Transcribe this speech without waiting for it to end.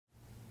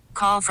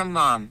call from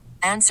mom.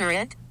 Answer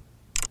it.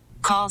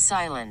 Call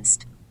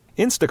silenced.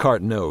 Instacart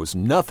knows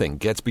nothing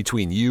gets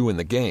between you and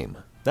the game.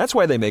 That's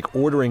why they make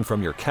ordering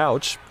from your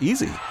couch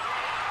easy.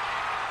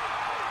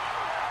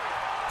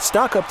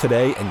 Stock up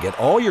today and get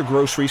all your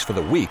groceries for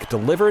the week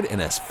delivered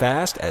in as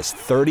fast as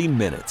 30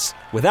 minutes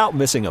without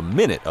missing a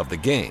minute of the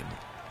game.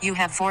 You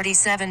have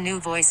 47 new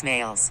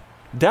voicemails.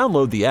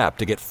 Download the app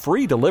to get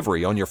free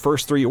delivery on your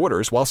first 3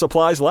 orders while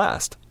supplies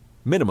last.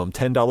 Minimum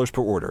 $10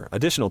 per order.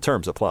 Additional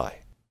terms apply.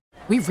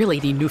 We really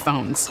need new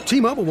phones.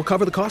 T-Mobile will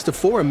cover the cost of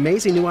 4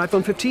 amazing new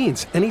iPhone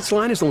 15s, and each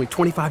line is only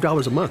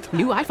 $25 a month.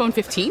 New iPhone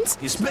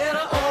 15s? It's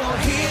better over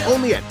here.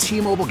 Only at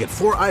T-Mobile, get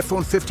 4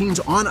 iPhone 15s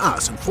on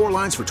us and 4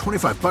 lines for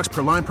 $25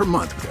 per line per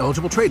month with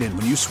eligible trade-in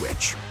when you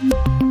switch.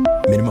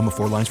 Minimum of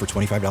 4 lines for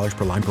 $25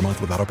 per line per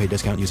month with autopay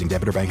discount using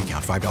debit or bank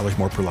account. $5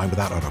 more per line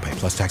without autopay,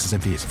 plus taxes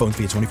and fees. Phone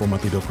fee at 24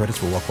 monthly bill credits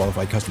for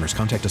well-qualified customers.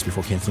 Contact us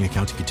before canceling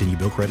account to continue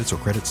bill credits or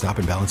credit stop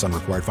and balance on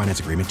required finance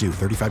agreement due.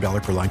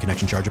 $35 per line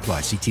connection charge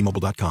applies. See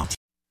T-Mobile.com.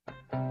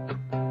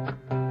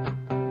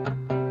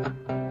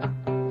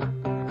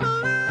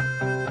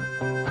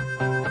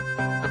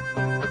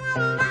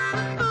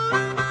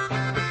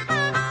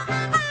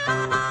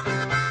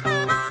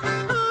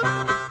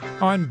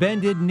 On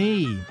Bended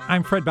Knee,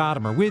 I'm Fred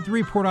Bottomer with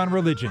Report on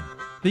Religion.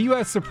 The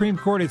U.S. Supreme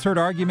Court has heard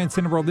arguments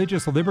in a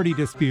religious liberty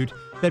dispute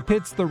that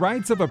pits the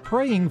rights of a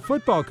praying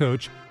football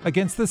coach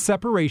against the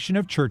separation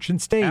of church and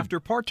state. After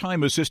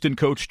part-time assistant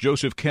coach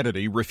Joseph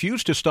Kennedy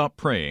refused to stop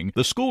praying,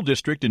 the school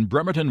district in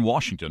Bremerton,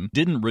 Washington,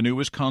 didn't renew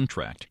his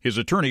contract. His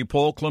attorney,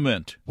 Paul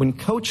Clement. When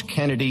Coach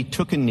Kennedy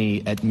took a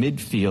knee at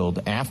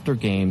midfield after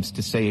games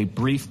to say a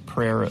brief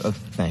prayer of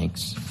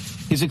thanks,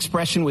 his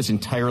expression was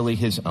entirely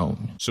his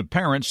own. Some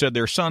parents said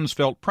their sons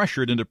felt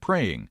pressured into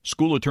praying.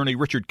 School attorney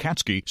Richard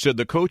Katsky said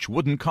the coach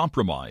wouldn't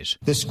compromise.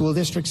 The school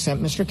district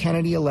sent Mr.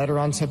 Kennedy a letter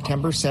on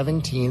September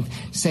 17th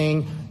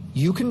saying,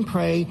 you can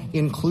pray,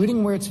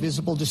 including where it's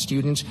visible to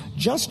students.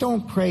 Just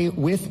don't pray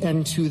with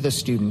and to the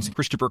students.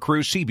 Christopher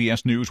Cruz,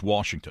 CBS News,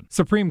 Washington.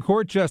 Supreme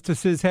Court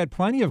justices had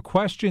plenty of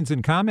questions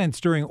and comments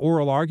during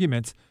oral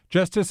arguments.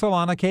 Justice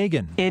Alana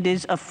Kagan. It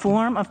is a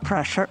form of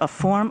pressure, a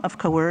form of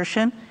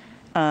coercion.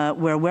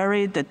 We're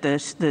worried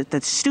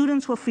that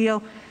students will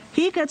feel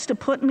he gets to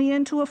put me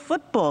into a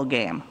football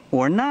game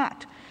or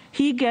not.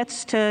 He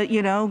gets to,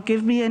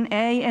 give me an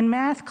A in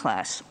math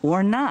class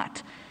or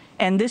not.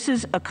 And this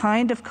is a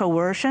kind of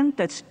coercion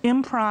that's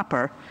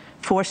improper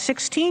for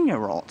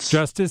 16-year-olds.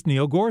 Justice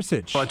Neil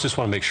Gorsuch. Well, I just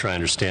want to make sure I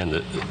understand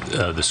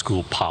the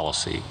school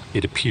policy.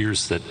 It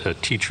appears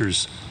that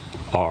teachers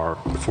are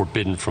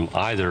forbidden from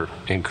either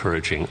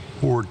encouraging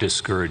or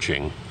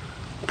discouraging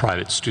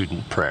private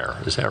student prayer.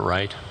 Is that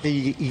right?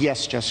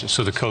 Yes, Justice.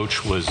 So the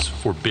coach was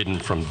forbidden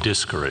from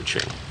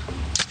discouraging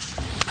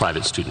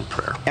private student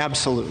prayer.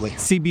 Absolutely.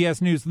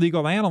 CBS News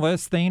legal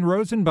analyst Thane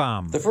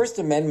Rosenbaum. The First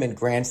Amendment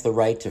grants the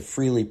right to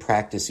freely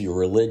practice your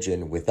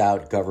religion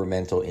without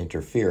governmental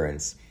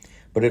interference,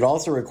 but it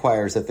also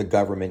requires that the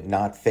government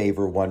not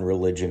favor one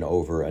religion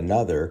over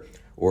another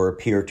or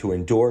appear to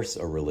endorse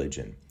a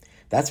religion.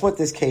 That's what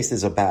this case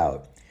is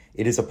about.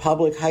 It is a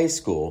public high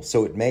school,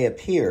 so it may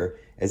appear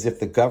as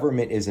if the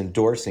government is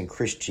endorsing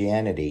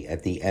Christianity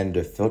at the end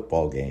of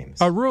football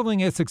games. A ruling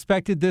is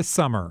expected this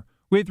summer.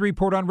 With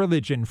Report on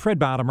Religion, Fred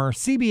Bottomer,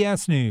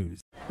 CBS News.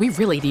 We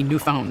really need new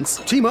phones.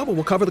 T-Mobile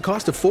will cover the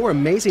cost of 4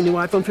 amazing new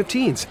iPhone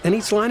 15s, and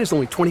each line is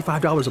only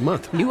 $25 a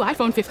month. New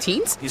iPhone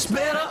 15s? It's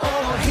better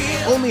over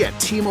here. Only at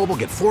T-Mobile,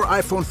 get 4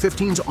 iPhone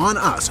 15s on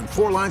us and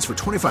 4 lines for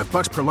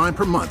 $25 per line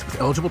per month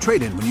with eligible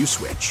trade-in when you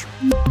switch.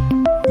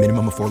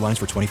 Minimum of 4 lines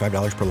for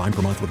 $25 per line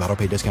per month with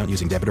autopay discount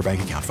using debit or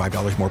bank account.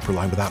 $5 more per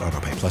line without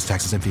autopay, plus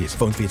taxes and fees.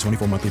 Phone fee at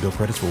 24 monthly bill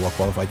credits for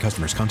well-qualified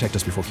customers. Contact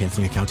us before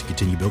canceling account to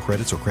continue bill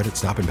credits or credit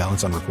stop and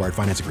balance on required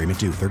finance agreement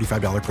due.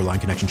 $35 per line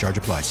connection charge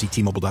applies. See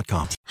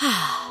T-Mobile.com.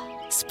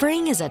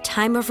 Spring is a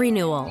time of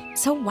renewal,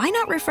 so why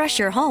not refresh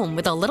your home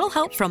with a little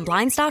help from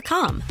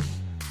Blinds.com?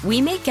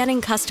 We make getting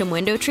custom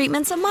window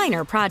treatments a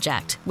minor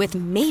project with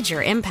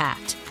major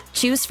impact.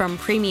 Choose from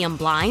premium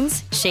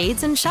blinds,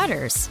 shades, and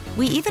shutters.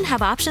 We even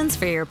have options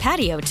for your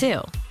patio,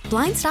 too.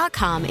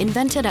 Blinds.com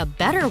invented a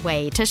better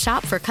way to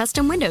shop for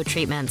custom window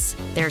treatments.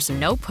 There's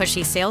no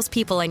pushy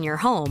salespeople in your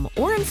home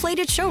or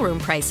inflated showroom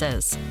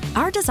prices.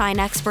 Our design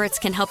experts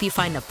can help you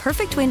find the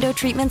perfect window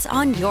treatments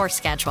on your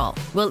schedule.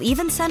 We'll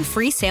even send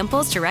free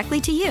samples directly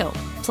to you.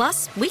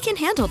 Plus, we can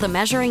handle the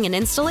measuring and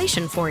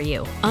installation for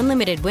you.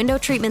 Unlimited window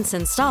treatments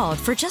installed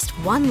for just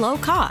one low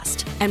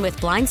cost. And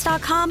with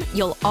Blinds.com,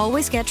 you'll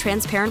always get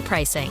transparent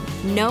pricing.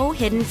 No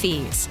hidden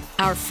fees.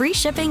 Our free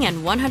shipping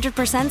and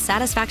 100%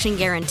 satisfaction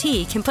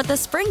guarantee can put the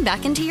spring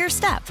back into your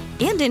step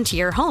and into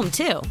your home,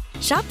 too.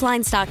 Shop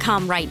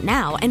Blinds.com right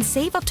now and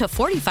save up to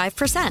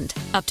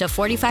 45%. Up to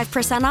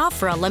 45% off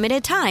for a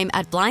limited time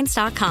at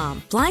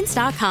Blinds.com.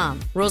 Blinds.com.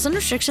 Rules and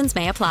restrictions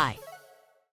may apply.